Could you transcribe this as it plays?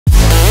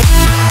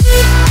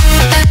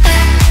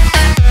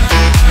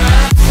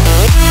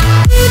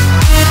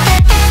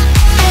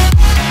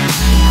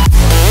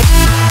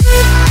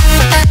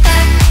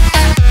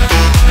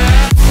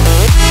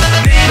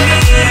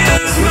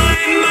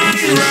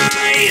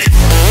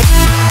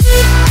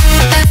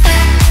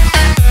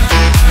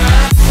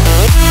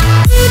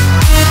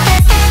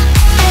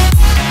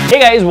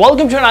guys,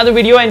 welcome to another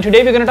video, and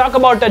today we're going to talk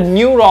about a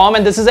new ROM,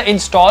 and this is an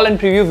install and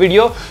preview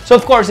video. So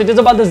of course it is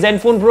about the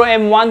Zenfone Pro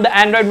M1. The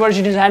Android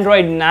version is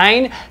Android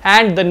 9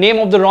 and the name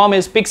of the ROM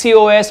is Pixy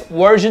OS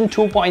version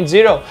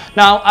 2.0.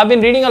 Now I've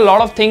been reading a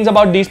lot of things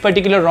about these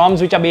particular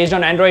ROMs which are based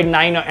on Android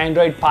 9 or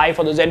Android Pie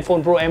for the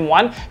Zenfone Pro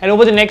M1, and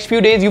over the next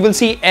few days you will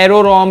see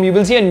Aero ROM, you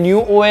will see a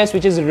new OS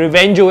which is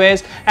Revenge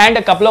OS, and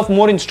a couple of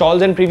more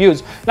installs and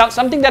previews. Now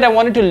something that I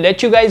wanted to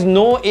let you guys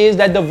know is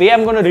that the way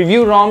I'm going to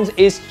review ROMs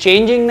is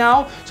changing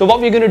now. So what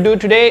we're going to do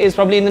today is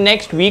probably in the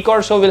next week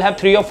or so we'll have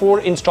 3 or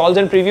 4 installs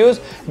and previews.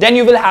 Then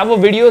you will have a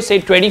video,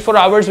 say 24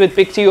 hours with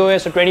Pixy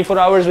OS or 24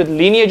 hours with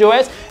Lineage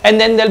OS, and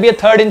then there'll be a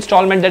third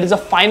installment that is a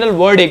final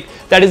verdict,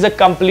 that is a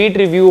complete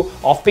review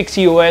of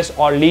Pixy OS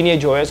or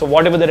Lineage OS or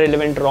whatever the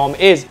relevant ROM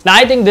is. Now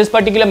I think this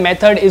particular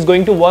method is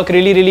going to work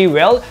really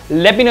well.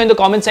 Let me know in the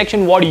comment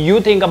section what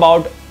you think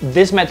about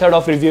this method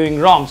of reviewing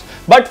ROMs.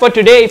 But for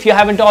today, if you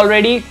haven't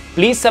already,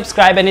 please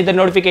subscribe and hit the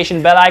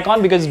notification bell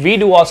icon because we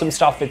do awesome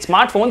stuff with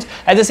smartphones.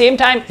 At the same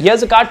time,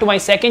 here's a card to my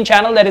second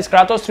channel, that is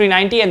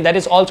Kratos390, and that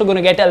is also going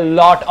to get a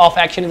lot of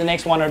action in the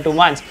next 1 or 2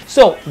 months.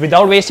 So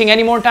without wasting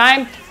any more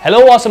time,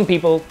 hello awesome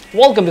people,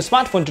 welcome to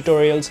Smartphone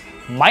Tutorials.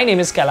 My name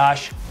is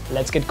Kailash.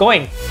 Let's get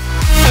going.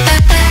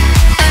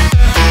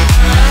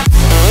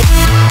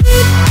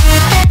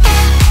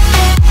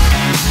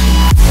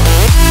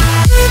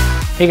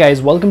 Hey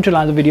guys, welcome to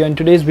another video, and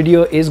today's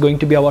video is going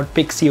to be about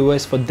Pixy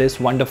OS for this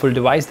wonderful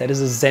device, that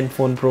is a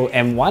Zenfone Pro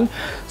M1.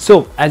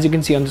 So as you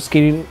can see on the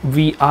screen,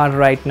 we are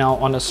right now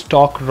on a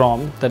stock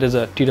ROM, that is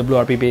a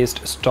TWRP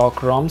based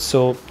stock ROM.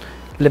 So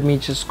let me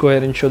just go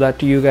ahead and show that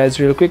to you guys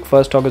real quick.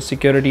 First August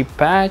security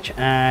patch,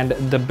 and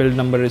the build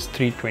number is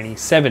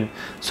 327.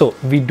 So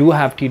we do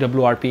have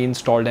TWRP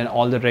installed and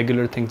all the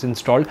regular things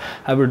installed.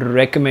 I would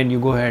recommend you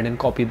go ahead and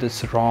copy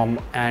this ROM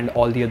and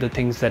all the other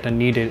things that are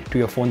needed to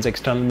your phone's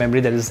external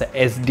memory, that is the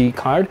SD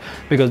card,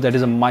 because that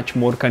is a much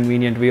more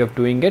convenient way of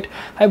doing it.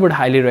 I would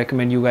highly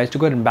recommend you guys to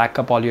go ahead and back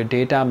up all your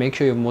data, make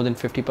sure you have more than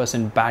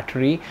 50%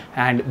 battery,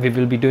 and we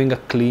will be doing a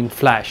clean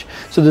flash.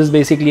 So this is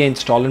basically an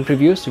install and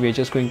preview. So we're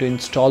just going to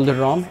install the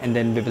ROM and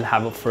then we will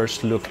have a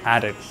first look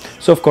at it.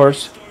 So of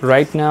course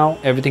right now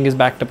everything is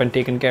backed up and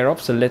taken care of,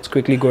 so let's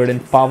quickly go ahead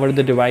and power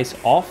the device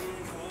off.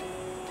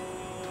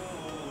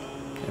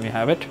 There we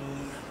have it.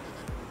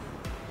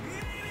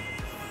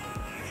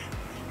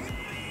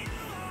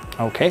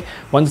 Okay,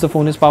 once the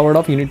phone is powered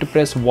off, you need to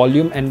press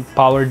volume and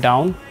power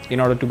down in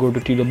order to go to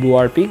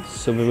TWRP.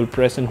 So we will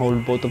press and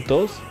hold both of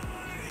those.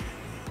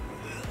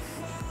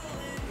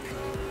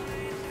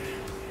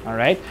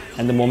 Alright,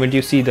 and the moment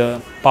you see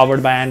the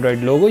powered by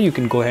Android logo, you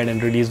can go ahead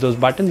and release those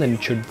buttons and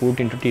it should boot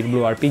into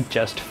TWRP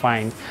just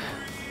fine.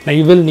 Now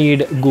you will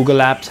need Google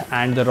Apps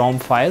and the ROM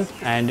file,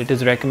 and it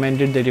is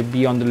recommended that it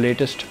be on the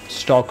latest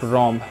stock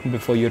ROM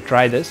before you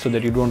try this so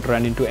that you don't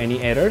run into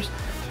any errors.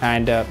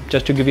 And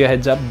just to give you a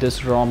heads up,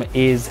 this ROM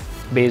is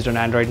based on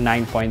Android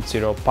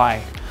 9.0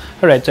 Pie.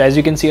 Alright, so as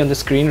you can see on the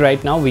screen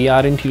right now, we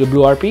are in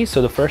TWRP.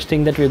 So the first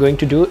thing that we're going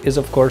to do is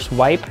of course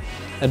wipe,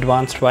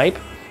 advanced wipe.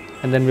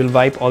 And then we'll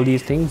wipe all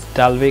these things: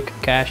 Dalvik,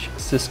 cache,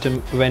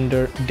 system,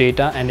 vendor,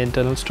 data, and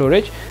internal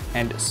storage,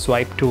 and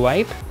swipe to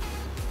wipe.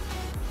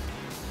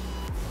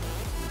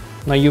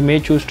 Now you may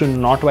choose to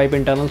not wipe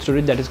internal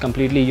storage, that is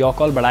completely your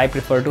call, but I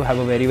prefer to have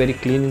a very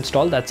clean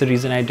install. That's the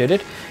reason I did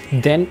it.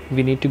 Then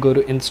we need to go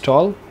to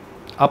install,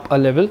 up a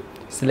level,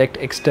 select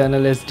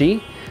external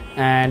SD,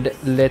 and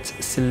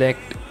let's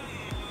select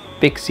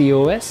Pixy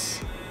OS.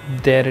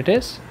 There it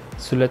is.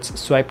 So let's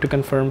swipe to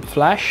confirm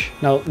flash.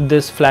 Now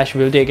this flash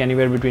will take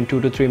anywhere between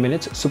 2 to 3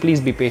 minutes, so please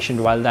be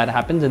patient while that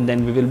happens, and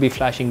then we will be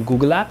flashing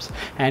Google Apps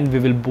and we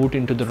will boot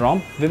into the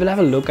ROM. We will have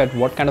a look at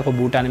what kind of a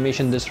boot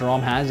animation this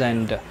ROM has,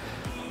 and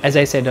as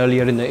I said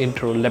earlier in the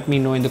intro, let me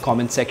know in the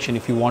comment section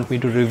if you want me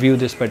to review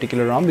this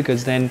particular ROM,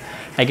 because then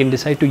I can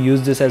decide to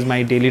use this as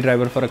my daily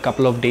driver for a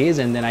couple of days,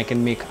 and then I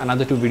can make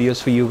another 2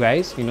 videos for you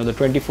guys, you know, the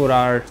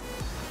 24-hour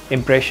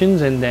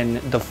impressions and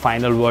then the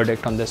final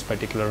verdict on this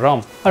particular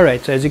ROM.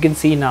 Alright, so as you can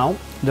see now,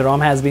 the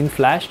ROM has been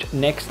flashed.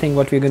 Next thing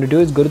what we're going to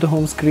do is go to the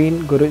home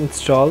screen, go to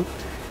install,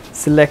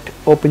 select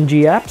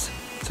OpenGApps.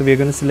 So we're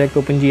going to select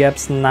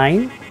OpenGApps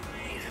 9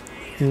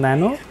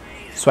 Nano,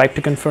 swipe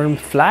to confirm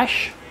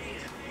flash,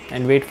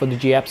 and wait for the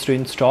GApps to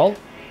install.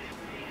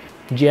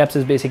 GApps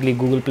is basically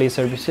Google Play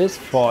services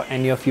for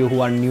any of you who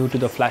are new to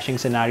the flashing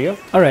scenario.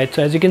 Alright,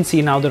 so as you can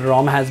see now, the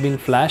ROM has been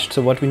flashed.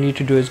 So what we need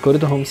to do is go to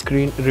the home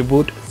screen,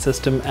 reboot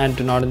system, and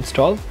do not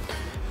install.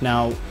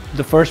 Now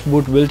the first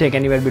boot will take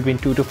anywhere between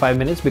 2 to 5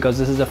 minutes because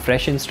this is a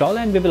fresh install,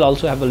 and we will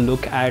also have a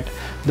look at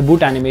the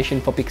boot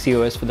animation for Pixy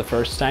OS for the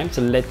first time.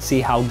 So let's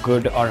see how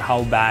good or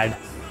how bad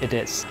it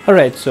is.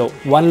 Alright, so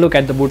one look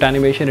at the boot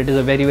animation. It is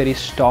a very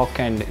stock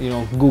and, you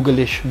know,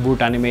 Google-ish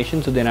boot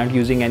animation, so they're not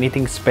using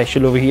anything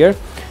special over here.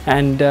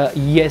 And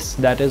yes,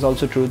 that is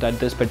also true that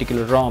this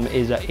particular ROM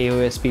is a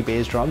AOSP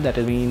based ROM. That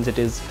means it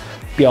is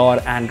pure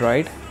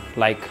Android,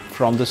 like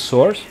from the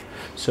source.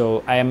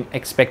 So I am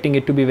expecting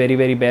it to be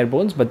very bare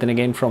bones, but then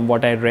again, from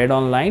what I read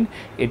online,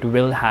 it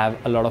will have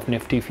a lot of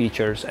nifty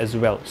features as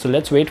well. So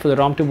let's wait for the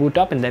ROM to boot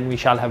up, and then we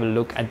shall have a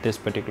look at this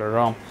particular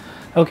ROM.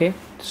 Okay,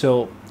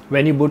 so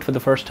when you boot for the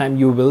first time,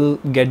 you will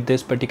get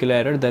this particular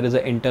error. There is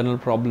an internal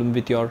problem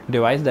with your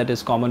device that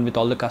is common with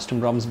all the custom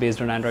ROMs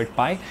based on Android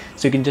Pie.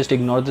 So you can just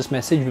ignore this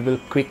message. We will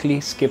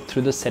quickly skip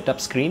through the setup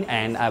screen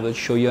and I will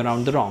show you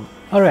around the ROM.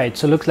 Alright,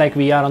 so looks like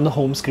we are on the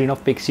home screen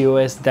of Pixy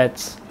OS.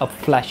 That's a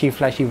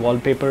flashy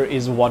wallpaper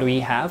is what we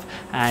have,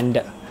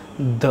 and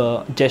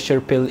the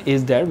gesture pill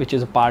is there, which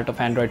is a part of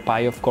Android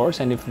Pie, of course.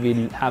 And if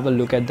we have a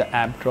look at the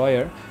app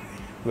drawer,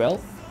 well,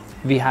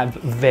 we have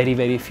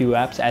very few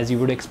apps, as you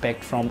would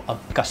expect from a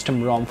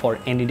custom ROM for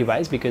any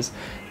device, because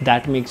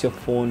that makes your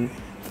phone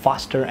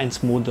faster and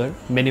smoother.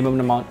 Minimum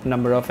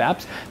number of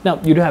apps.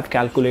 Now you do have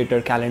calculator,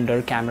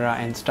 calendar, camera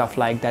and stuff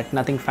like that,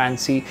 nothing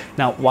fancy.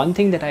 Now one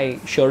thing that I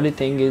surely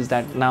think is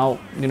that now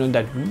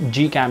that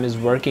Gcam is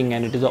working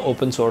and it is an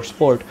open source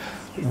port,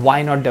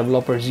 why not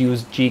developers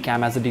use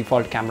Gcam as a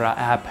default camera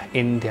app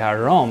in their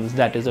ROMs?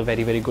 That is a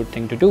very good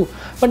thing to do.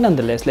 But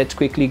nonetheless, let's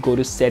quickly go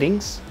to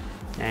settings,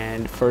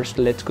 and first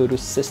let's go to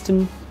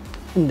system,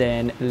 and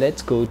then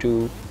let's go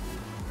to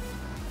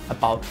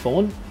about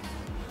phone.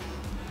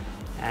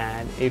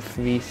 And if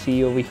we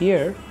see over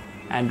here,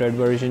 Android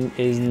version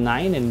is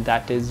 9, and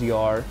that is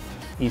your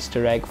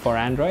Easter egg for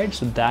Android,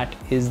 so that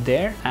is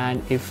there.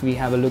 And if we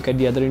have a look at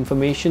the other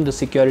information, the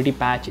security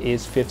patch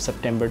is 5th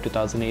September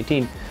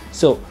 2018.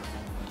 So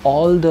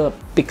all the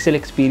Pixel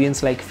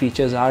experience like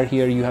features are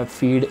here. You have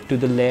feed to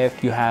the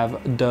left, you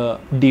have the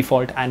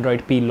default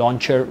Android P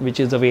launcher which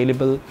is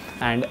available,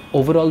 and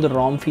overall the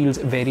ROM feels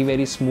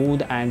very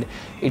smooth and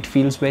it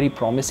feels very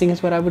promising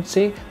is what I would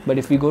say. But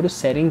if we go to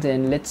settings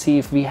and let's see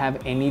if we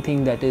have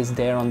anything that is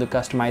there on the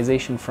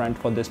customization front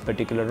for this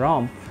particular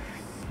ROM.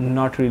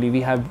 Not really.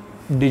 We have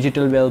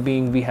digital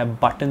well-being, we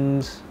have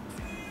buttons,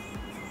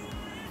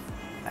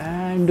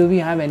 and do we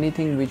have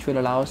anything which will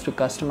allow us to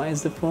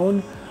customize the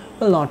phone?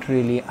 Well, not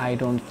really, I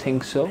don't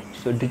think so.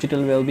 So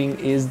digital well-being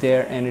is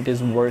there and it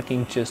is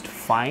working just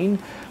fine.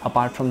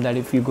 Apart from that,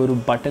 if you go to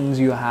buttons,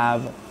 you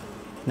have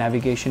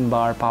navigation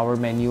bar, power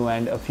menu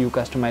and a few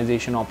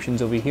customization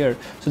options over here.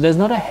 So there's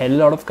not a hell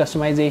lot of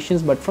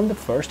customizations, but from the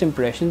first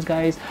impressions,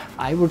 guys,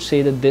 I would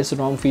say that this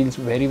ROM feels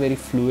very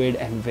fluid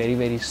and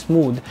very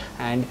smooth.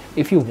 And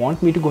if you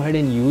want me to go ahead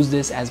and use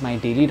this as my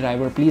daily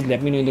driver, please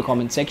let me know in the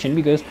comment section,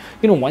 because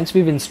once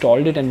we've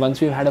installed it and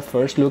once we've had a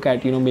first look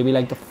at maybe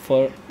like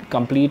the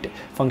complete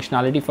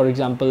functionality. For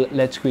example,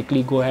 let's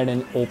quickly go ahead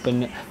and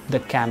open the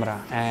camera,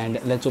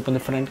 and let's open the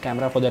front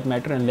camera for that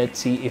matter, and let's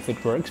see if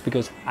it works,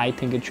 because I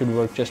think it should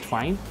work just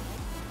fine.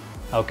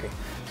 Okay,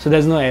 so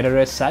there's no error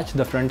as such.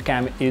 The front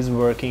cam is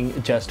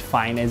working just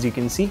fine, as you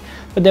can see,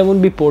 but there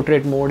won't be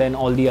portrait mode and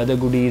all the other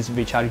goodies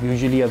which are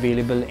usually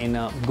available in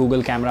a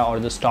Google camera or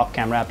the stock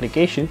camera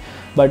application.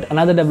 But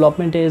another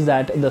development is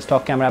that the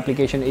stock camera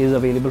application is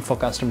available for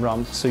custom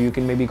ROMs, so you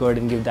can maybe go ahead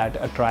and give that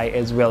a try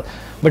as well.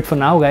 But for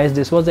now, guys,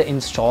 this was the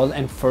install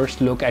and first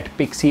look at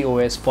Pixy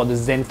OS for the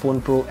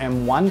Zenfone Pro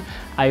M1.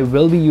 I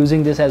will be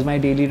using this as my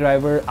daily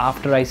driver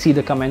after I see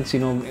the comments,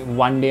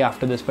 one day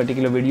after this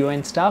particular video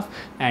and stuff,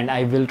 and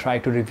I will try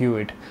to review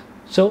it.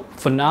 So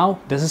for now,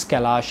 this is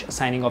Kailash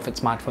signing off at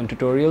Smartphone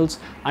Tutorials.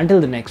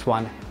 Until the next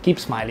one, keep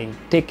smiling,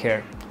 take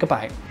care,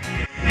 goodbye.